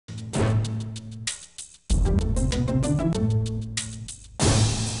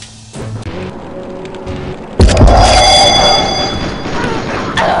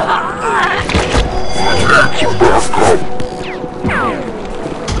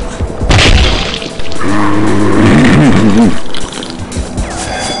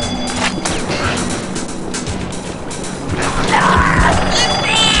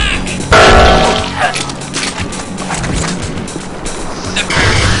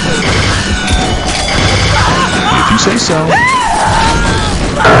say so. Die,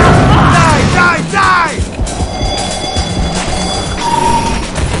 die, die!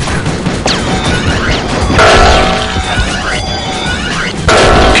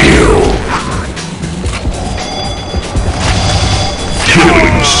 Kill.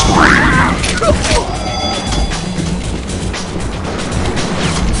 Killing spree.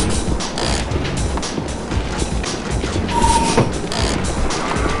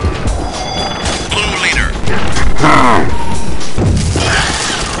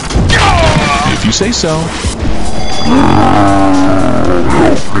 If you say so.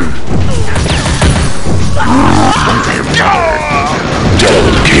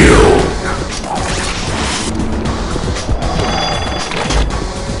 Double kill.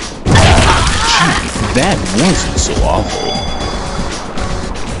 Gee, that wasn't so awful.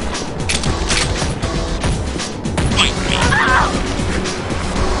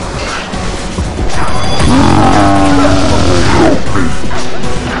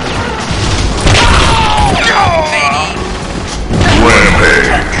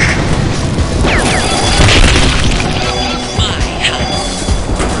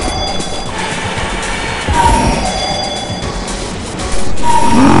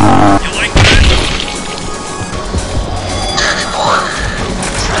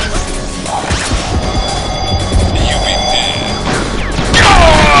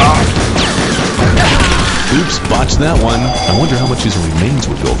 Oops, botched that one. I wonder how much his remains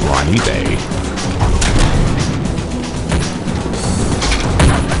would go for on eBay.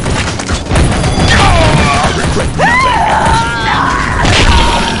 I regret nothing.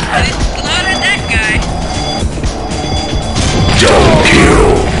 I just slaughtered that guy. Double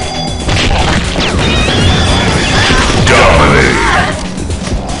kill. Dominate.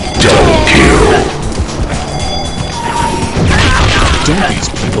 Double kill. Don't these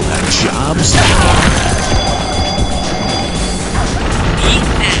people have jobs? Eat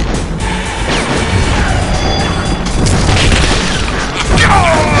that.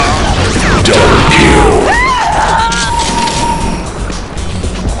 Double kill.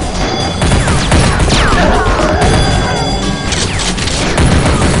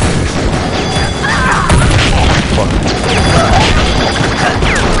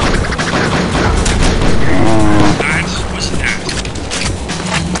 That was that.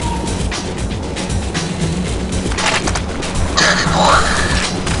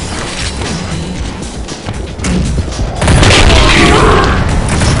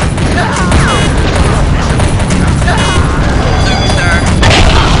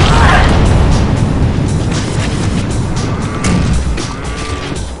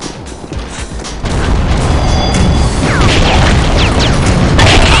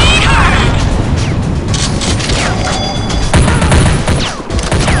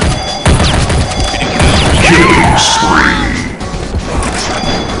 Killing spree.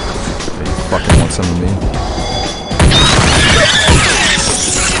 They fucking want some of me.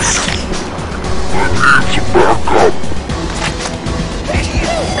 It's back up.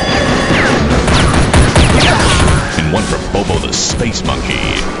 And one for Bobo the Space Monkey.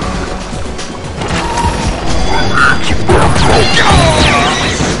 It's back up.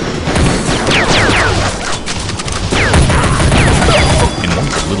 And one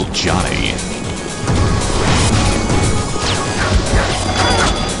for Little Johnny.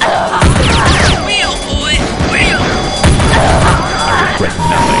 Wheel, boy, wheel. I regret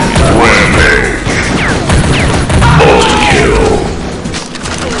nothing. Rampage. Multi-kill.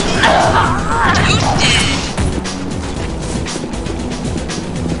 You did.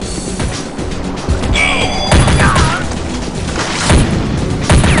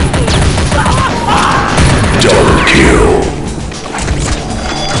 Double kill.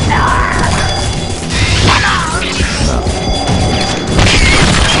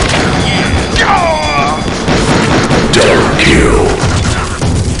 Double kill.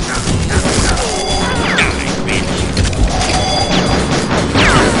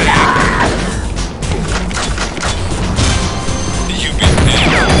 You've been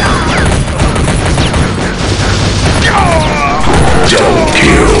Double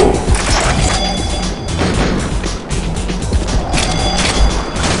kill.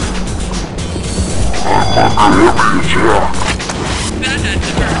 That had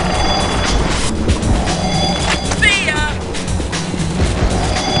to hurt. See ya.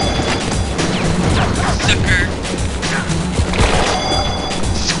 Sucker.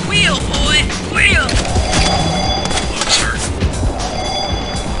 Wheel, boy, wheel. Loser.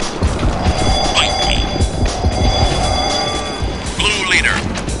 Bite me. Blue leader.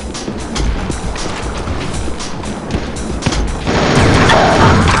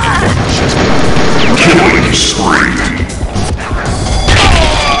 Killing spree.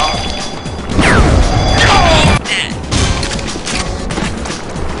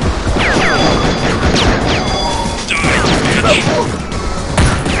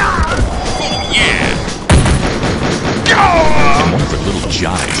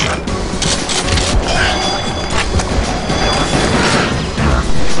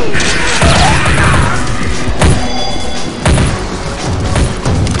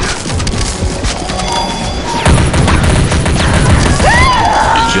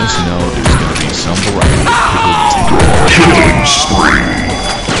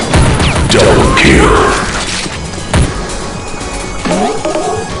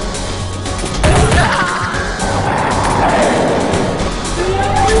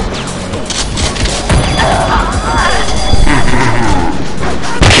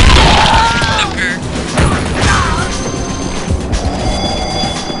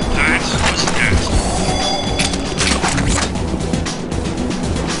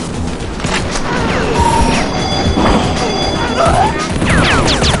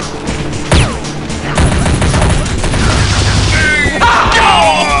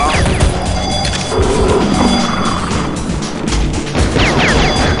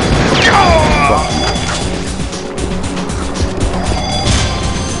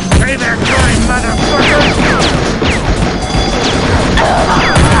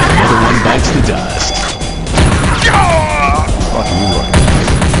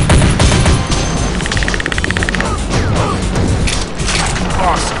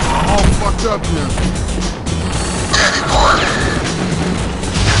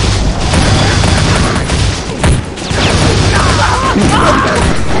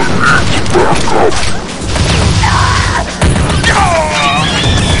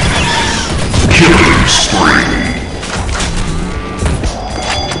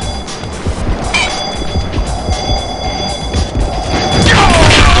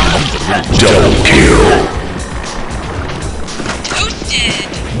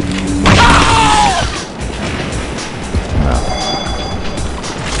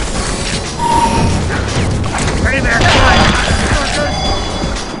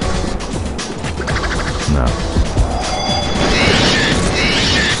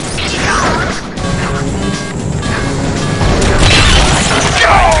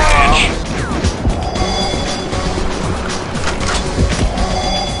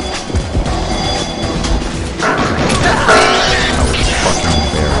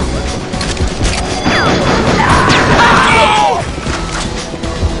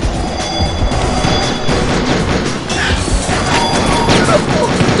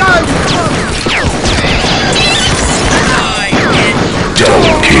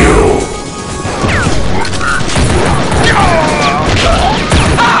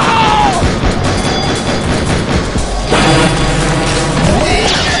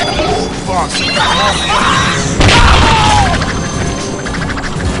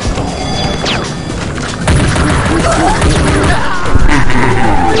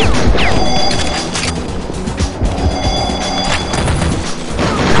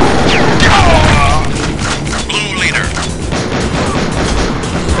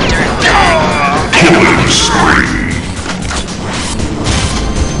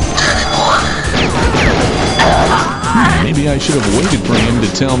 Maybe I should have waited for him to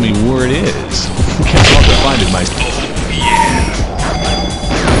tell me where it is. Guess I'll have to find it myself.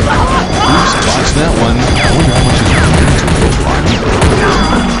 Oops, botched that one. I wonder how much is remaining to go Ronnie.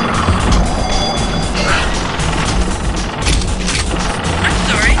 I'm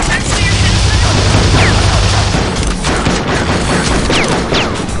sorry. That's weird.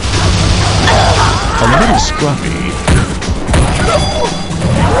 A little scruffy.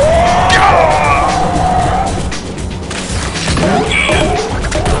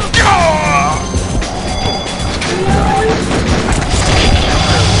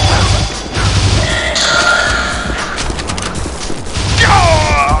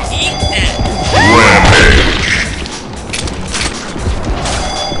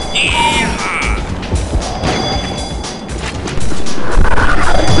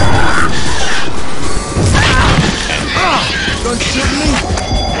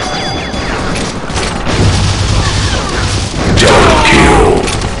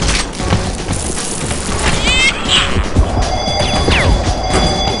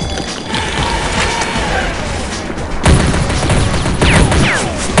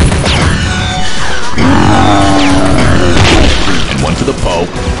 To the Pope.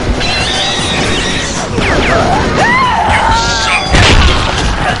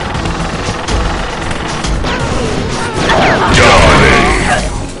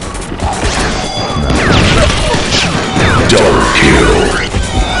 Double kill.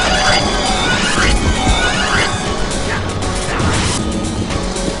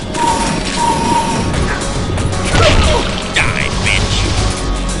 Die, bitch.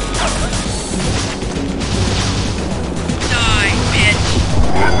 Die, bitch.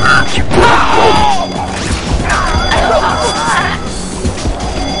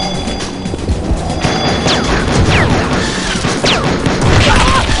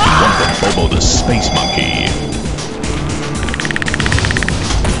 Bobo the Space Monkey.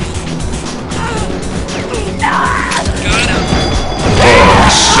 Got him.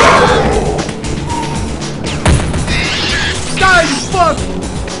 Die, you fuck!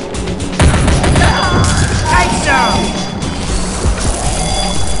 Nice job!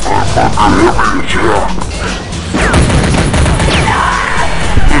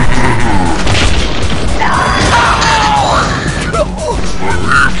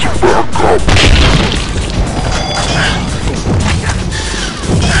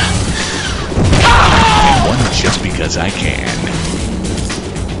 And one just because I can.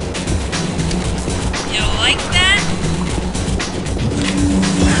 You like that?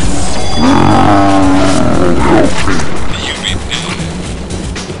 You be doing it.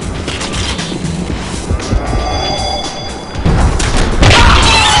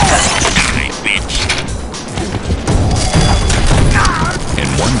 Die, bitch. And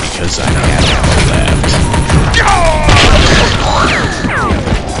one because I have ammo left.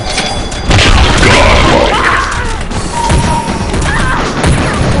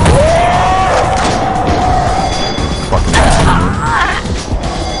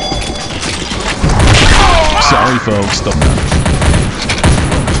 Sorry, folks.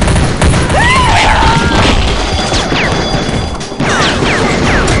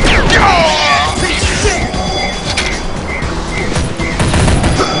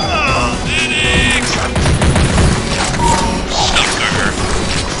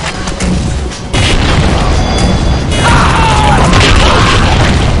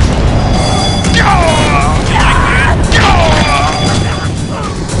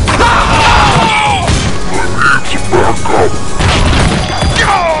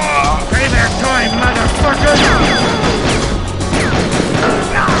 Payback time, motherfucker!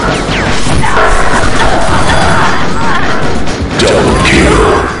 Double kill.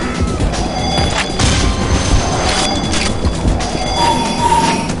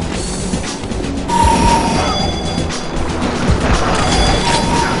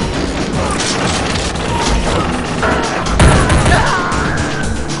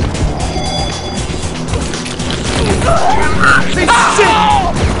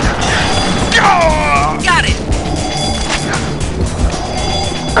 Got it.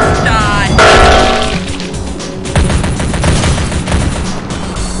 Die.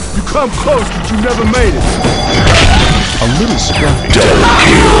 You come close, but you never made it. A little scruffy. Double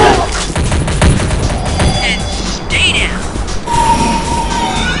kill. And stay down.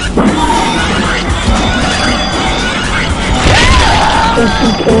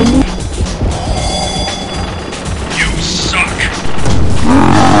 You suck.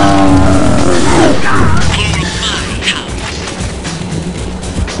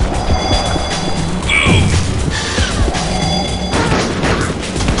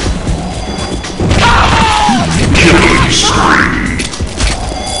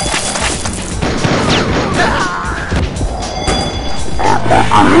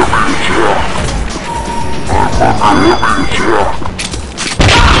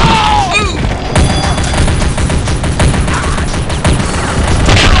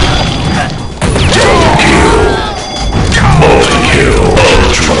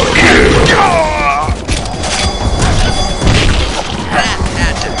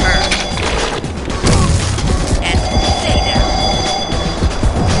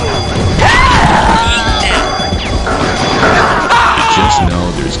 Just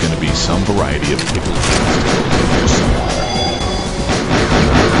know there's going to be some variety of pickled things somewhere.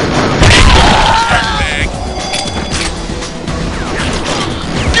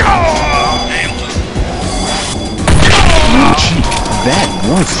 Gee, that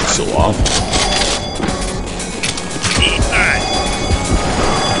wasn't so awful.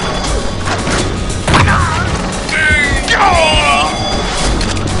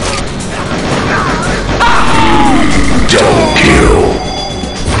 Double kill.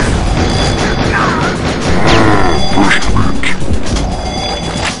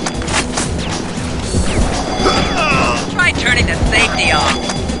 Try turning the safety off.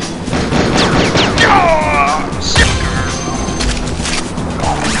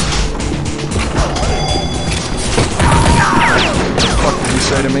 What did you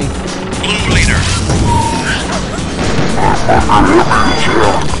say to me? Blue leader.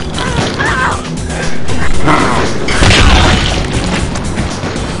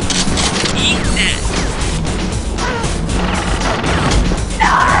 Eat that.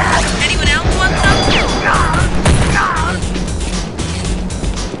 Anyone else want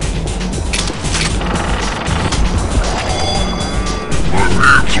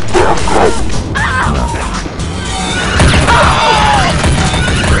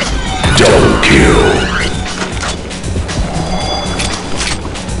Double kill.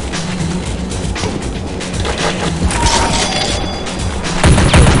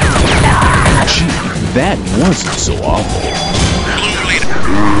 Gee, that wasn't so awful. blue leader?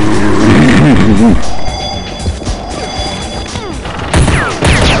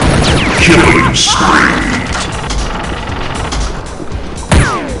 Killing spree.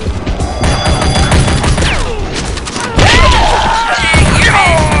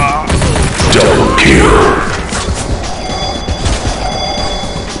 Double kill.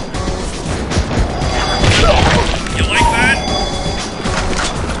 You like that?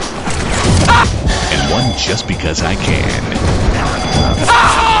 And one just because I can.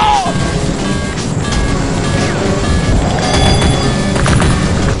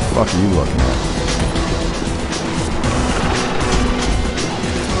 Fuck are you looking at?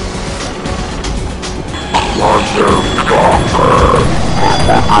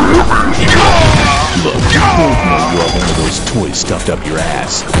 Look, you both know you are one of those toys stuffed up your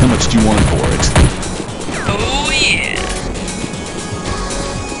ass. How much do you want for it? Oh yeah.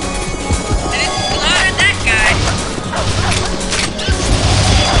 I didn't slaughter that guy.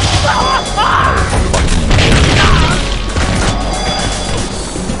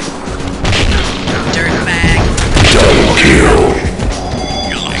 Dirtbag. Double kill.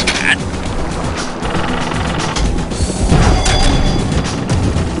 You like that?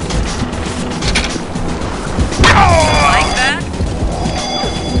 Like that?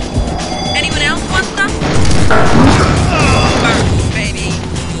 Anyone else want some? Burn, baby.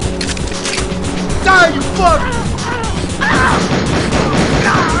 Die, you fuck!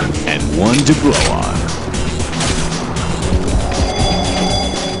 And one to grow on.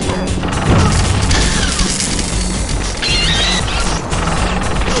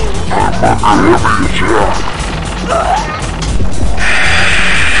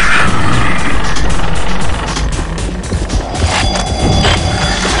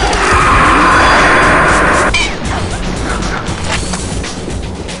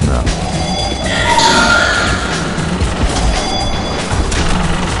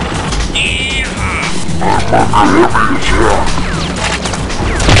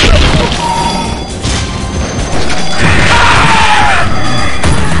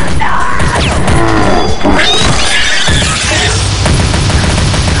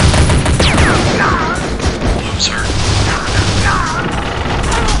 Loser.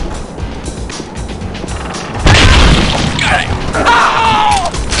 Got it.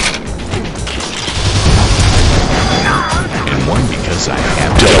 And one because I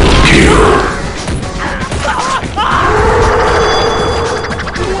have to. Double kill.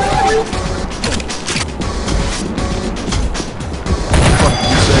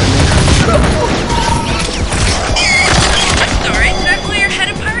 Sorry, did I pull your head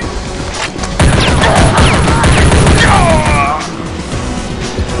apart?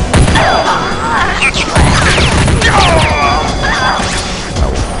 Let's rock. I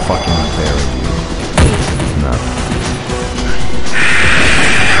will fucking bury you. No.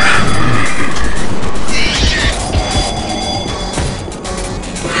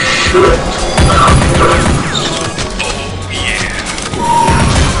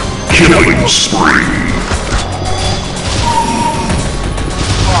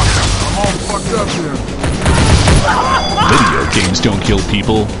 games don't kill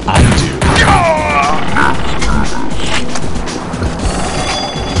people, I do.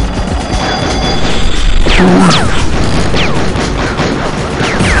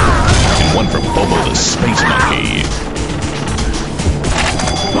 And one for Bobo the Space Monkey.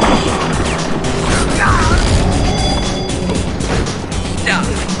 Die,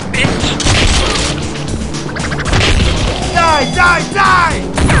 bitch. Die!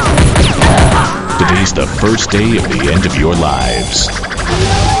 Today's the first day of the end of your lives.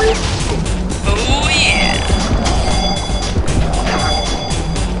 Oh, yeah.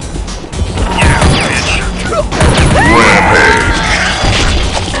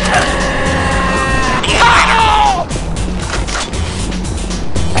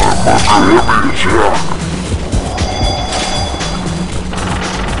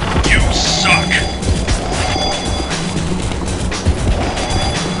 You suck.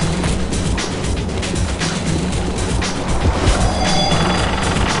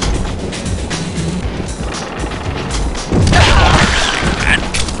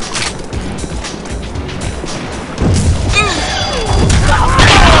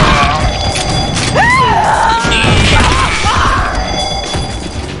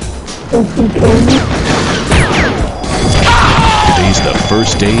 Today's the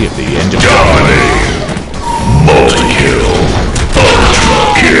first day of the end of Dominating. Multi-kill.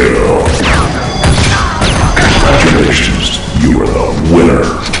 Ultra kill. Congratulations, you are the winner.